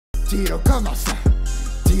Tito, come outside.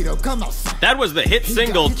 Tito, come outside. That was the hit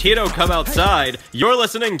single Tito Come Outside. You're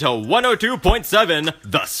listening to 102.7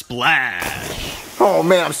 The Splash. Oh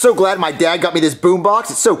man, I'm so glad my dad got me this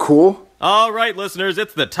boombox. It's so cool. Alright listeners,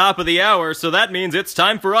 it's the top of the hour, so that means it's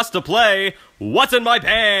time for us to play What's in My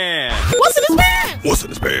Pants? What's in his pants? What's in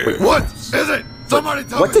his pants? Wait, what is it? Somebody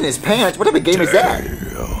tell me. What's in his pants? What type of game is that?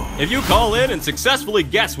 If you call in and successfully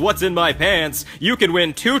guess what's in my pants, you can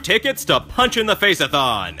win 2 tickets to Punch in the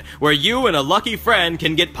Face-a-thon, where you and a lucky friend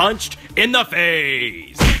can get punched in the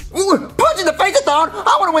face. Ooh, punch in the face-a-thon?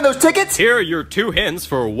 I want to win those tickets. Here are your 2 hints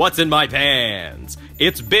for what's in my pants.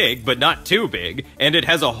 It's big, but not too big, and it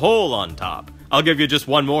has a hole on top. I'll give you just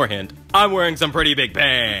one more hint. I'm wearing some pretty big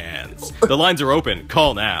pants. The lines are open.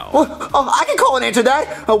 Call now. I can call and answer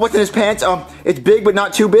that. What's in his pants? It's big, but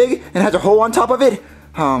not too big, and has a hole on top of it.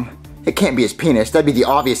 It can't be his penis. That'd be the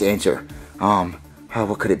obvious answer.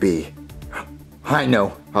 What could it be? I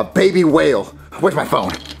know. A baby whale. Where's my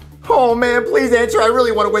phone? Oh man, please answer. I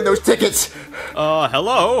really want to win those tickets.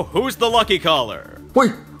 Hello? Who's the lucky caller?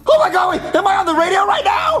 Wait. Oh my god, wait. Am I on the radio right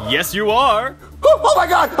now? Yes, you are. Oh my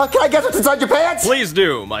god. Can I guess what's inside your pants? Please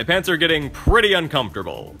do. My pants are getting pretty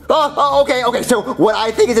uncomfortable. Okay. So what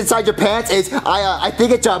I think is inside your pants is, I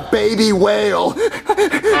think it's a baby whale.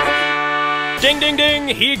 Ding, ding, ding!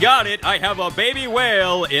 He got it! I have a baby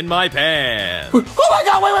whale in my pants. Oh my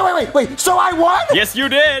god, wait, so I won? Yes, you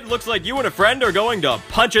did! Looks like you and a friend are going to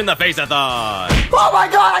Punch in the Face-a-thon. Oh my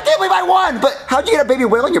god, I can't believe I won! But how'd you get a baby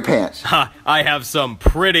whale in your pants? Ha, I have some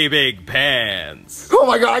pretty big pants. Oh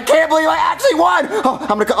my god, I can't believe I actually won! Oh,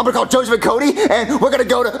 I'm gonna call Joseph and Cody, and we're gonna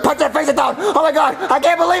go to Punch in the Face-a-thon. Oh my god, I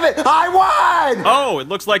can't believe it! I won! Oh, it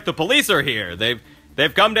looks like the police are here.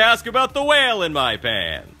 They've come to ask about the whale in my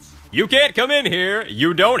pants. You can't come in here.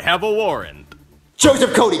 You don't have a warrant.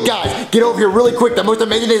 Joseph, Cody, guys, get over here really quick. The most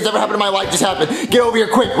amazing thing that's ever happened in my life just happened. Get over here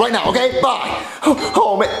quick, right now, okay? Bye.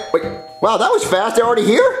 Oh man, wait. Wow, that was fast. They're already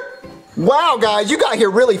here? Wow, guys, you got here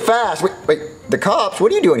really fast. Wait, the cops, what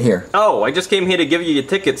are you doing here? Oh, I just came here to give you your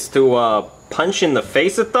tickets to, Punch in the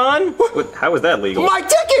Face-a-thon? How is that legal? My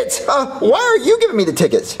tickets! Why are you giving me the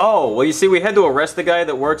tickets? Oh, well, you see, we had to arrest the guy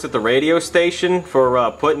that works at the radio station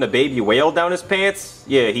for, putting a baby whale down his pants.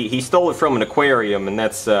 Yeah, he stole it from an aquarium, and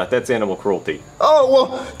that's animal cruelty. Oh,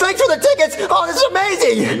 well, thanks for the tickets! Oh, this is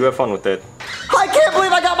amazing! Yeah, you have fun with that. I can't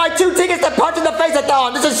believe I got my 2 tickets to Punch in the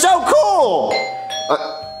Face-a-thon! This is so cool!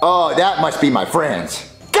 Oh, that must be my friends.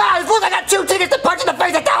 Guys, look, I got 2 tickets to Punch in the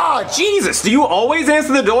Face-a-thon! Jesus, do you always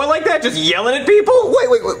answer the door like that, just yelling at people?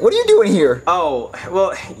 Wait, what are you doing here? Oh,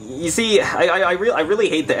 well, you see, I really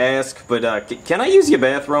hate to ask, but can I use your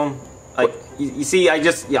bathroom? You see,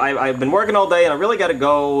 I've been working all day and I really gotta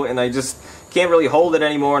go, and I just can't really hold it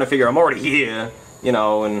anymore, and I figure I'm already here. You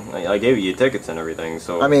know, and I gave you your tickets and everything,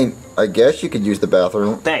 so... I mean, I guess you could use the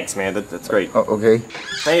bathroom. Thanks, man. That's great. Oh, okay.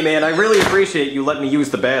 Hey, man, I really appreciate you letting me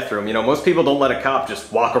use the bathroom. You know, most people don't let a cop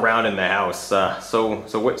just walk around in the house.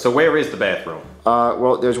 So where is the bathroom?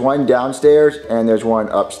 Well, there's one downstairs and there's one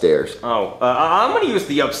upstairs. Oh, I'm gonna use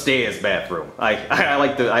the upstairs bathroom. I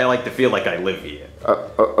like to feel like I live here.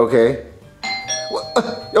 Okay.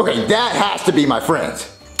 Okay, that has to be my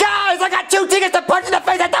friends. Guys, I got 2 tickets to Punch in the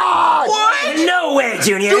Face-a-thon! What? No way,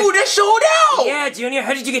 Junior. Dude, that sold out! Yeah, Junior,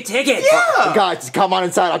 how did you get tickets? Yeah! Guys, come on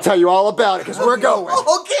inside. I'll tell you all about it, because we're going.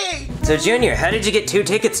 Okay! So, Junior, how did you get 2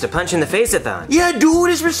 tickets to Punch in the Face-a-thon? Yeah, dude,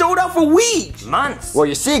 it's been sold out for weeks! Months. Well,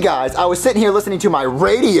 you see, guys, I was sitting here listening to my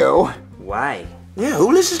radio. Why? Yeah,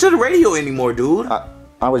 who listens to the radio anymore, dude?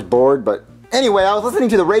 I was bored, but... Anyway, I was listening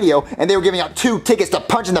to the radio, and they were giving out 2 tickets to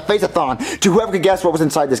Punch in the Face-a-thon to whoever could guess what was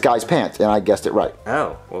inside this guy's pants, and I guessed it right.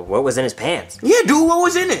 Oh, well, what was in his pants? Yeah, dude, what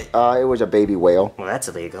was in it? It was a baby whale. Well, that's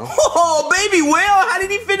illegal. Oh, baby whale, how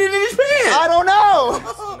did he fit it in his pants? I don't know!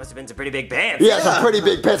 Must have been some pretty big pants. Yeah, some pretty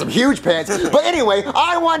big pants, some huge pants. But anyway,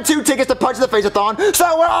 I won 2 tickets to Punch in the Face-a-thon,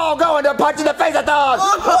 so we're all going to Punch in the Face-a-thon!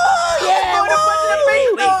 Oh, yeah! going to Punch in the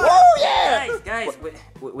Face-a-thon! Woo, yeah! Guys,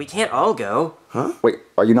 we can't all go. Huh? Wait,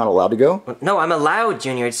 are you not allowed to go? No, I'm allowed,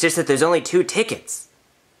 Junior. It's just that there's only 2 tickets.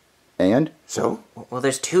 And? So? Well,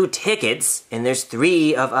 there's 2 tickets, and there's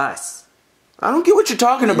 3 of us. I don't get what you're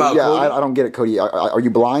talking about, Yeah, Cody. I don't get it, Cody. Are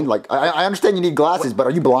you blind? Like, I understand you need glasses, but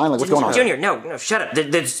are you blind? Like, what's going on? Junior, no, shut up.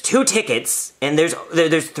 There's 2 tickets, and there's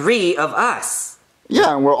 3 of us.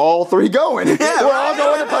 Yeah, and we're all 3 going. Yeah, we're all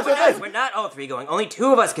going to Punch in the Face. We're not all 3 going. Only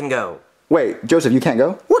 2 of us can go. Wait, Joseph, you can't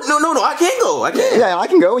go? What? No, I can't go. I can't. Yeah, I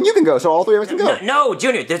can go, and you can go, so all 3 of us can go. No,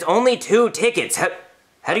 Junior, there's only 2 tickets.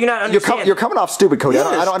 How do you not understand? You're coming off stupid, Cody. Yes,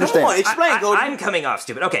 I don't understand. Come on, explain, Cody. I'm coming off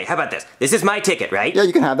stupid. Okay, how about this? This is my ticket, right? Yeah,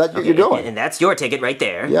 you can have that. You're going. And that's your ticket right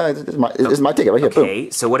there. Yeah, it's my ticket right here. Boom. Okay,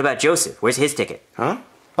 so what about Joseph? Where's his ticket? Huh?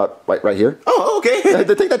 Right here. Oh, okay. Take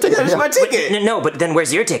that ticket. That's my ticket. No, but then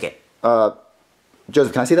where's your ticket?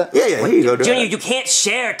 Joseph, can I see that? Yeah, here you go. Junior, you can't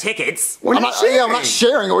share tickets. I'm not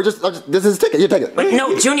sharing. We're just this is a ticket. You take it.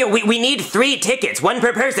 No, Junior, we need 3 tickets, 1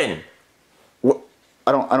 per person. What?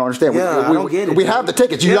 I don't understand. Yeah, I don't get it. We have the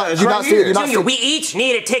tickets. You Yeah, it's right not see here. it. You not Junior, see. we each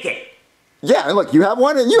need a ticket. Yeah, and look, you have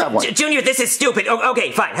one and you have one. Junior, this is stupid.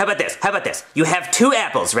 Okay, fine. How about this? You have 2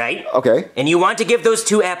 apples, right? Okay. And you want to give those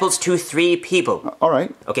 2 apples to 3 people. All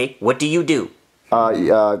right. Okay, what do you do?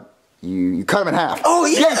 You cut them in half. Oh,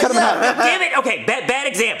 yeah, you cut them in half. Damn it! Okay, bad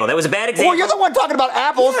example. That was a bad example. Well, you're the one talking about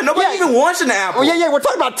apples. Yeah, nobody even wants an apple. Well, yeah, we're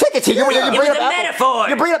talking about tickets here. You It bring was up a apples. metaphor.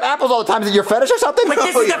 You bring up apples all the time. Is it your fetish or something? But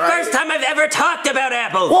this is the Right. first time I've ever talked about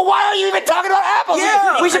apples. Well, why are you even talking about apples?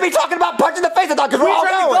 Yeah. We should be talking about punching the face of the dog because we're all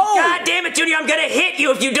trying to going. go. God damn it, Junior! I'm gonna hit you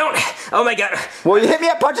if you don't. Oh my God. Well, you hit me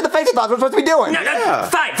up punching the face of the dog. What we're supposed to be doing. No, Yeah.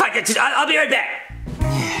 fine. I'll be right back.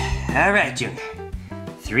 All right, Junior.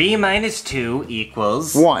 3 minus 2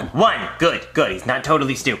 equals... 1. 1. Good. He's not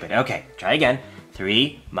totally stupid. Okay, try again.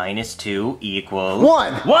 3 minus 2 equals...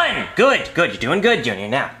 1. 1. Good. You're doing good, Junior.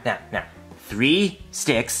 Now. 3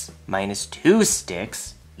 sticks minus 2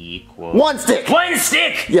 sticks equals... 1 stick. 1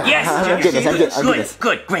 stick! Yeah, Yes, I'm Junior. getting this, I'm getting this.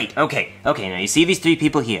 Good. Great. Okay, now you see these 3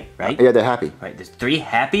 people here, right? Yeah, they're happy. Right, there's 3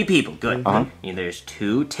 happy people. Good. And there's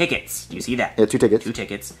 2 tickets. Do you see that? Yeah, 2 tickets. 2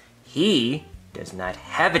 tickets. He does not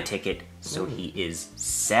have a ticket, so he is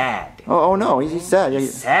sad. Oh no, he's sad. Yeah,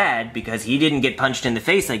 Sad because he didn't get punched in the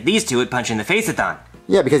face like these 2 at Punch in the Face-a-thon.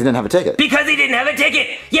 yeah, because he didn't have a ticket. Because he didn't have a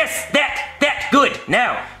ticket! Yes, that, good.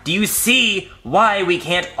 Now, do you see why we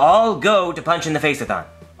can't all go to Punch in the Face-a-thon?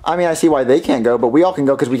 I mean, I see why they can't go, but we all can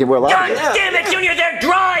go because we're allowed God to go. damn it, Junior, they're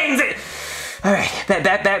drawings! All right,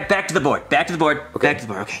 back to the board. Okay.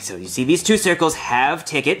 Okay, so you see these 2 circles have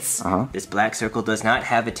tickets. This black circle does not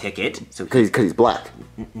have a ticket. So Because he's black.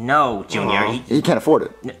 no, Junior. He can't afford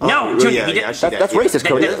it. No, Junior. he did, That's racist,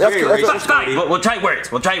 Cody. That's Fine. We'll try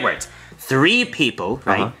words. 3 people,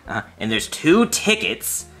 right? And there's 2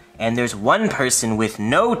 tickets, and there's 1 person with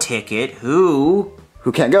no ticket who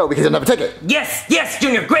can't go because he doesn't have a ticket. Yes,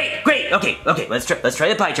 Junior, great. Okay, let's try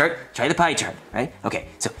the pie chart. Right? Okay,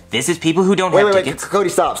 so this is people who don't have Wait, tickets. Cody,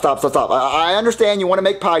 stop. I understand you want to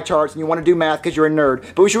make pie charts and you want to do math because you're a nerd,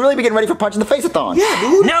 but we should really be getting ready for punching the face-a-thon. Yeah,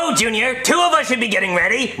 dude. No, Junior, 2 of us should be getting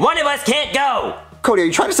ready. 1 of us can't go. Cody, are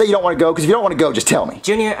you trying to say you don't want to go? Because if you don't want to go, just tell me.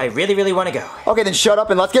 Junior, I really want to go. Okay, then shut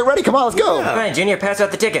up and let's get ready. Come on, let's go. Fine, Junior, pass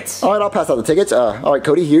out the tickets. All right, I'll pass out the tickets. All right,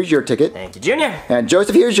 Cody, here's your ticket. Thank you, Junior. And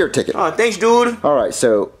Joseph, here's your ticket. Oh, thanks, dude. All right,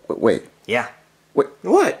 so, wait. Yeah. What?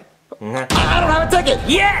 I don't have a ticket.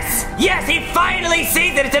 Yes, he finally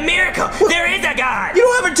sees that it's a miracle. There is a God. You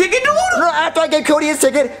don't have a ticket, dude? No, after I gave Cody his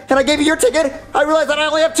ticket and I gave you your ticket, I realized that I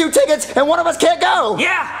only have 2 tickets and 1 of us can't go.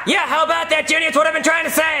 Yeah, how about that, Junior? It's what I've been trying to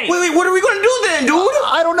say. Wait, what are we gonna do then, dude?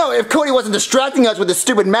 I don't know. If Cody wasn't distracting us with his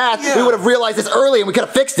stupid math, we would have realized this early and we could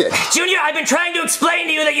have fixed it. Junior, I've been trying to explain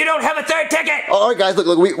to you that you don't have a 3rd ticket. All right, guys,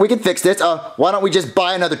 look, we can fix this. Why don't we just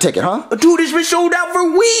buy another ticket, huh? Dude, it's been sold out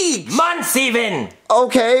for weeks. Months even.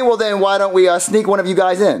 Okay, well then why don't we sneak one of you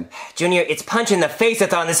guys in? Junior, it's Punch in the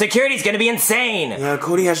Face-a-thon. The security's gonna be insane. Yeah,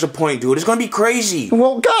 Cody has a point, dude. It's gonna be crazy.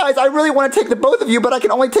 Well, guys, I really want to take the both of you, but I can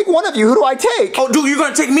only take one of you. Who do I take? Oh, dude, you're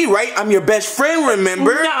gonna take me, right? I'm your best friend,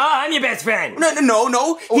 remember? No, I'm your best friend.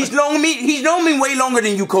 No. He's known me way longer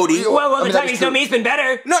than you, Cody. Well, I mean, the that time is he's known true. me, he's been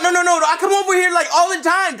better. No. I come over here like all the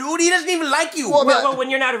time, dude. He doesn't even like you. Well, when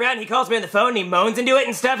you're not around, he calls me on the phone and he moans into it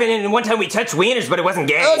and stuff. And then one time we touched wieners, but it wasn't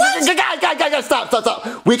gay. Guys, stop.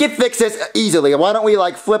 We can fix this easily. Why don't we,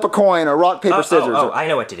 like, flip a coin or rock, paper, scissors? I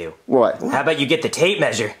know what to do. What? How about you get the tape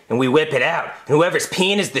measure and we whip it out? And whoever's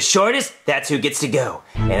penis is the shortest, that's who gets to go.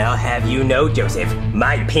 And I'll have you know, Joseph,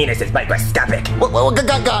 my penis is microscopic. Well,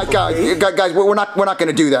 guys, we're not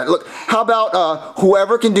gonna do that. Look, how about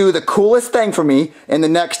whoever can do the coolest thing for me in the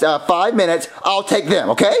next 5 minutes, I'll take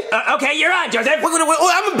them, okay? Okay, you're on, Joseph. I'm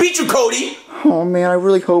gonna beat you, Cody. Oh man, I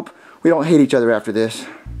really hope we don't hate each other after this.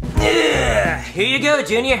 Here you go,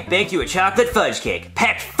 Junior. Baked you a chocolate fudge cake,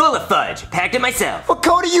 packed full of fudge. Packed it myself. Well,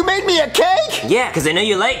 Cody, you made me a cake? Yeah, because I know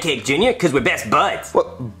you like cake, Junior, because we're best buds.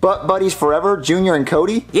 What, butt buddies forever, Junior and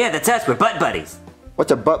Cody? Yeah, that's us. We're butt buddies. What's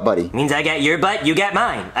a butt buddy? Means I got your butt, you got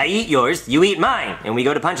mine. I eat yours, you eat mine, and we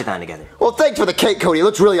go to Punch-a-thon together. Well, thanks for the cake, Cody. It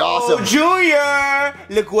looks really awesome. Oh, Junior,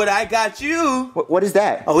 look what I got you. What is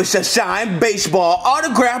that? Oh, it's a signed baseball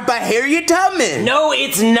autographed by Harriet Tubman. No,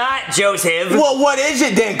 it's not, Joseph. Well, what is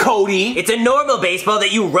it then, Cody? It's a normal baseball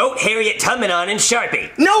that you wrote Harriet Tubman on in Sharpie.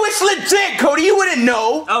 No, it's legit, Cody. You wouldn't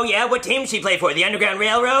know. Oh yeah, what team did she play for? The Underground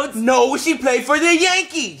Railroads? No, she played for the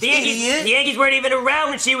Yankees. The idiot. Yankees weren't even around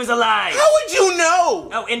when she was alive. How would you know?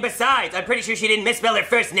 Oh, and besides, I'm pretty sure she didn't misspell her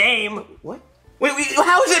first name. What? Wait,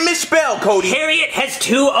 how is it misspelled, Cody? Harriet has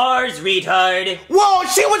 2 R's, retard. Whoa,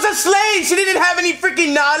 she was a slave. She didn't have any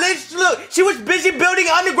freaking knowledge. Look, she was busy building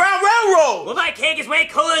Underground Railroad. Well, my cake is way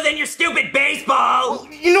cooler than your stupid baseball.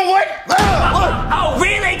 You know what? Oh,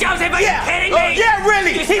 really, Joseph? Are you kidding me? Yeah,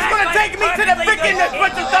 really. He's gonna take me to the freaking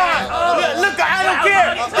time. Look, I don't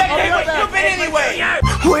care. That cake was stupid anyway.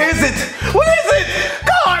 Where is it? Where is it?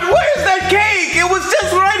 God, where's that cake? It was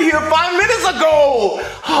just right here 5 minutes ago.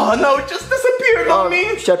 Oh, no, it just disappeared on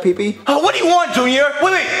me. Chef Pee-Pee? What do you want, Junior?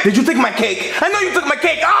 Wait. Did you take my cake? I know you took my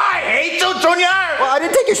cake. I hate you, Junior. Well, I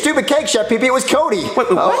didn't take your stupid cake, Chef Pee-Pee. It was Cody. Wait,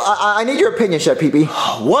 what? I need your opinion, Chef Pee-Pee.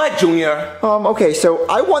 What, Junior? Okay, so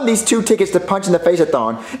I won these 2 tickets to Punch in the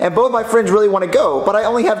Face-a-thon, and both my friends really want to go, but I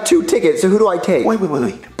only have 2 tickets, so who do I take? Wait.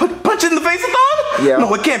 Punch in the face-a-thon? Yeah.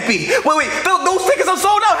 No, it can't be. Wait. Those tickets are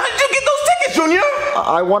sold out. How did you get those tickets, Junior?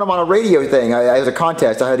 I won them on a radio thing. It was a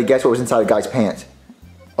contest. I had to guess what was inside a guy's pants.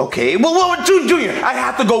 Okay, well, Junior, I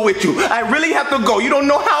have to go with you. I really have to go. You don't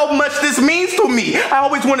know how much this means to me. I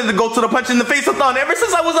always wanted to go to the Punch in the Face-a-thon ever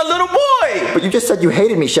since I was a little boy. But you just said you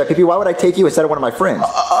hated me, Chef Pee-Pee. Why would I take you instead of one of my friends? No,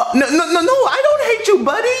 I don't hate you,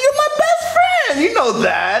 buddy. You're my best friend. You know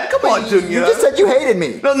that. Come on, Junior. You just said you hated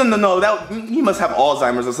me. No. You must have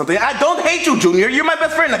Alzheimer's or something. I don't hate you, Junior. You're my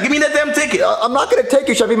best friend. Now give me that damn ticket. I'm not going to take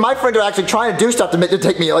you, Chef Pee-Pee. My friends are actually trying to do stuff to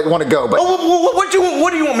take me want to go. But what do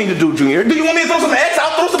you want me to do, Junior? Do you want me to throw some eggs?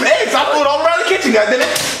 I'll throw some eggs. I'll throw it all around the kitchen, goddammit.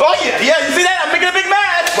 Oh, yeah. You see that? I'm making a big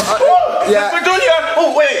match. Yeah. For Junior.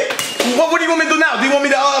 Oh, wait. What do you want me to do now? Do you want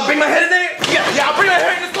me to bring my head in there? Yeah, I'll bring my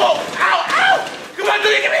head in the stove. Ow. Come on,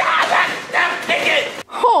 Junior. Give me that ticket.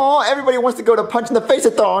 oh, everybody wants to go to Punch in the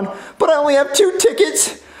Face-a-thon, but I only have 2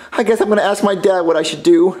 tickets. I guess I'm going to ask my dad what I should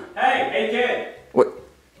do. Hey, kid. What?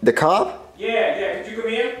 The cop? Yeah, could you come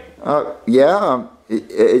here? Yeah.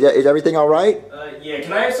 Is everything all right? Yeah,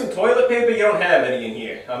 can I have some toilet paper? You don't have any in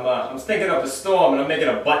here. I'm thinking up a storm and I'm making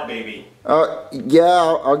a butt baby.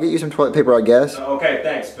 Yeah, I'll get you some toilet paper, I guess. Okay,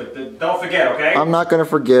 thanks, but don't forget, okay? I'm not gonna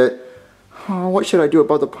forget. Oh, what should I do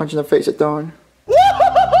about the Punch in the Face-a-thon?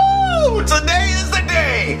 Woo-hoo-hoo! Today is the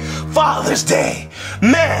day! Father's Day!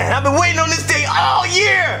 Man, I've been waiting on this day all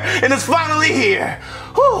year, and it's finally here.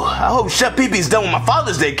 Whew, I hope Chef Pee-Pee's done with my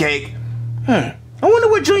Father's Day cake. I wonder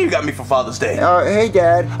what Junior got me for Father's Day. Hey,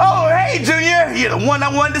 Dad. Oh, hey, Junior! You're the one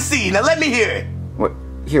I wanted to see. Now let me hear it. What?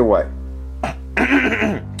 Hear what?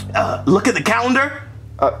 Look at the calendar.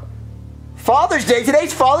 Father's Day?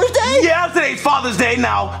 Today's Father's Day? Yeah, today's Father's Day.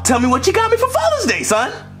 Now, tell me what you got me for Father's Day,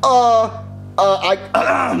 son.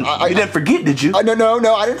 You didn't forget, did you?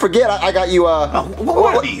 No, I didn't forget. I got you,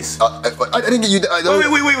 what are these? I didn't get you...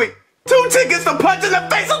 Wait. 2 tickets to Punch in the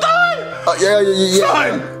Face-a-thon? Yeah.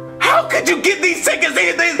 Son! How could you get these tickets?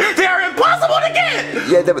 They are impossible to get!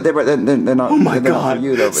 Yeah, they're not. Oh my they're God. not for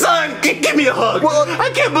you, though. But... Son, give me a hug. Well, I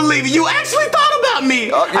can't believe it. You actually thought about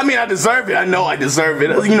me. I mean, I deserve it. I know I deserve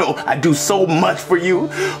it. You know, I do so much for you.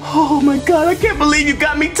 Oh my God, I can't believe you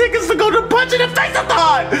got me tickets to go to Punch in the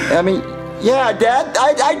Face-a-thon. I mean, yeah, Dad,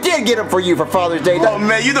 I did get them for you for Father's Day. Oh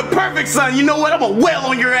man, you're the perfect son. You know what? I'm gonna wail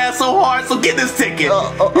on your ass so hard, so get this ticket.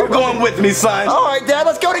 You're going with me, son. All right, Dad,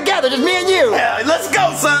 let's go together, just me and you. Yeah, let's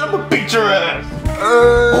go, son. I'm gonna beat your ass.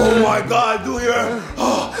 Oh my God, Junior.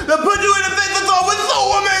 The Punch you in the Face-a-thon was so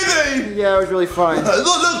amazing. Yeah, it was really fun. Look,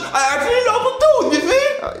 I actually know too, you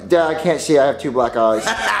see? Dad, I can't see. I have 2 black eyes.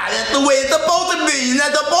 That's the way it's supposed to be. You're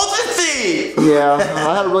not supposed to see. Yeah,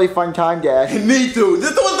 I had a really fun time, Dad. Me too.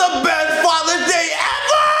 This was the best Father's Day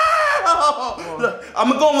ever. Look, I'm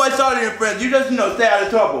gonna go on my side of your friends. You just, stay out of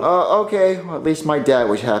trouble. Okay. Well, at least my dad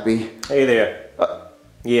was happy. Hey there.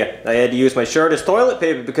 Yeah, I had to use my shirt as toilet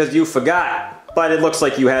paper because you forgot. But it looks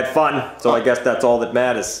like you had fun, so I guess that's all that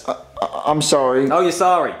matters. I'm sorry. Oh, you're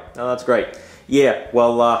sorry. Oh, that's great. Yeah,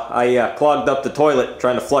 well, I clogged up the toilet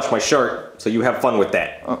trying to flush my shirt, so you have fun with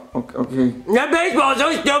that. Okay. That baseball is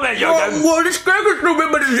so stupid, Well, this cake is stupid,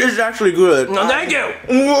 but it's actually good. No, thank you.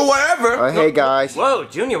 Well, whatever. Hey, guys. Whoa,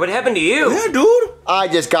 Junior, what happened to you? Yeah, dude. I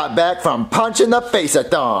just got back from Punch in the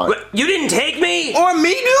Face-a-thon. What, you didn't take me? Or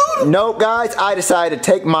me, dude? Nope, guys, I decided to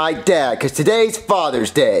take my dad, because today's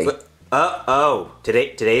Father's Day.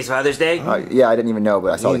 Today's Father's Day? Yeah, I didn't even know,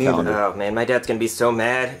 but I saw the calendar. Oh man, my dad's gonna be so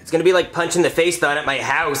mad. It's gonna be like Punch in the Face-a-thon at my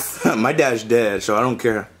house. My dad's dead, so I don't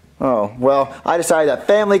care. Oh, well, I decided that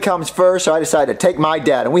family comes first, so I decided to take my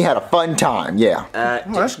dad, and we had a fun time, yeah.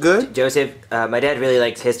 That's good. Joseph, my dad really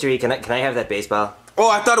likes history. Can I have that baseball? Oh,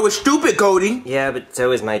 I thought it was stupid, Cody. Yeah, but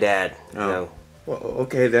so is my dad. So. Well,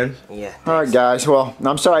 okay then. Yeah. All right, guys. Well,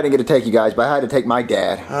 I'm sorry I didn't get to take you guys, but I had to take my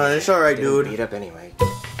dad. It's all right, dude. Beat up anyway.